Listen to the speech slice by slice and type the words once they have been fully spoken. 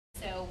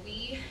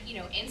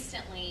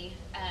instantly,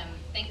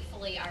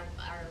 thankfully, our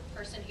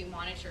person who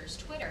monitors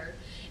Twitter,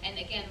 and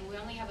again, we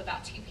only have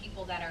about 2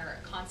 people that are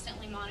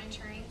constantly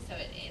monitoring, so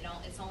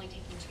it's only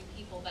taking 2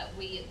 people, but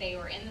they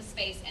were in the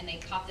space and they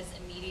caught this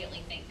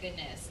immediately, thank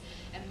goodness,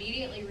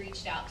 immediately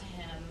reached out to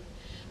him.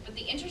 But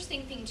the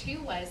interesting thing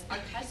too was our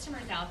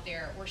customers out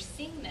there were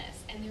seeing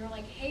this and they were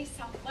like, hey,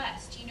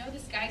 Southwest, you know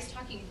this guy's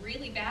talking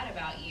really bad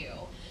about you.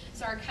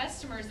 So our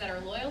customers that are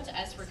loyal to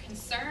us were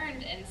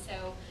concerned, and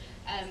so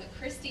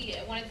Christy,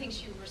 one of the things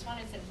she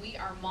responded said, we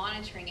are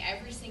monitoring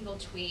every single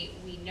tweet.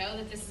 We know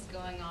that this is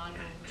going on.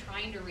 We're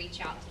trying to reach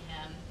out to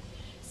him.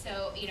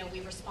 So, you know, we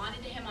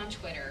responded to him on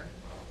Twitter.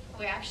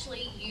 We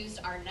actually used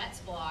our Nuts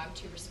blog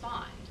to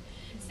respond.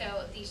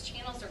 So these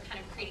channels are kind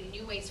of creating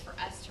new ways for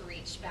us to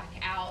reach back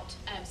out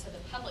so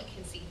the public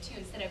can see too.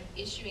 Instead of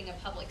issuing a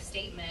public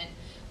statement,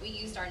 we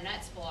used our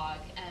Nuts blog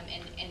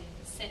and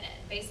sent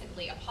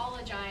basically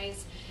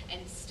apologize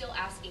and still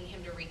asking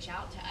him to reach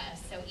out to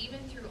us. So even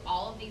through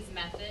all of these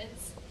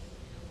methods,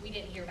 we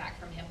didn't hear back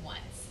from him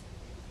once,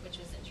 which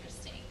was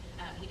interesting.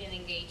 He didn't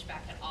engage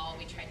back at all.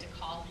 We tried to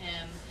call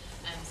him,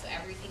 so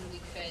everything we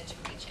could to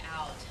reach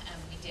out,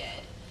 we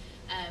did.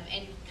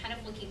 And kind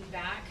of looking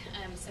back,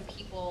 some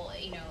people,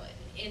 you know,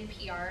 in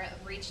PR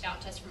reached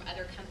out to us from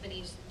other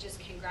companies just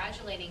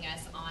congratulating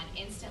us on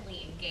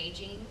instantly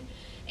engaging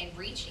and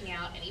reaching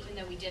out. And even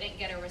though we didn't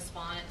get a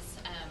response,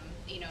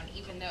 you know, and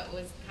even though it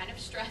was kind of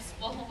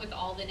stressful with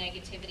all the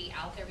negativity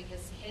out there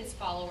because his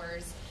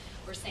followers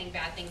were saying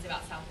bad things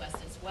about Southwest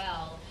as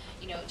well,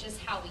 you know, just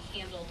how we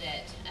handled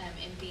it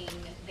and being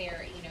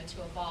there, you know,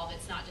 to evolve.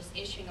 It's not just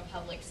issuing a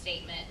public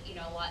statement, you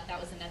know, that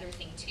was another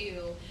thing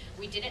too.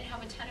 We didn't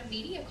have a ton of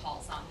media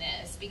calls on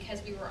this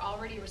because we were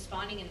already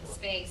responding in the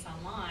space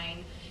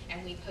online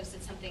and we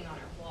posted something on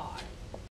our blog.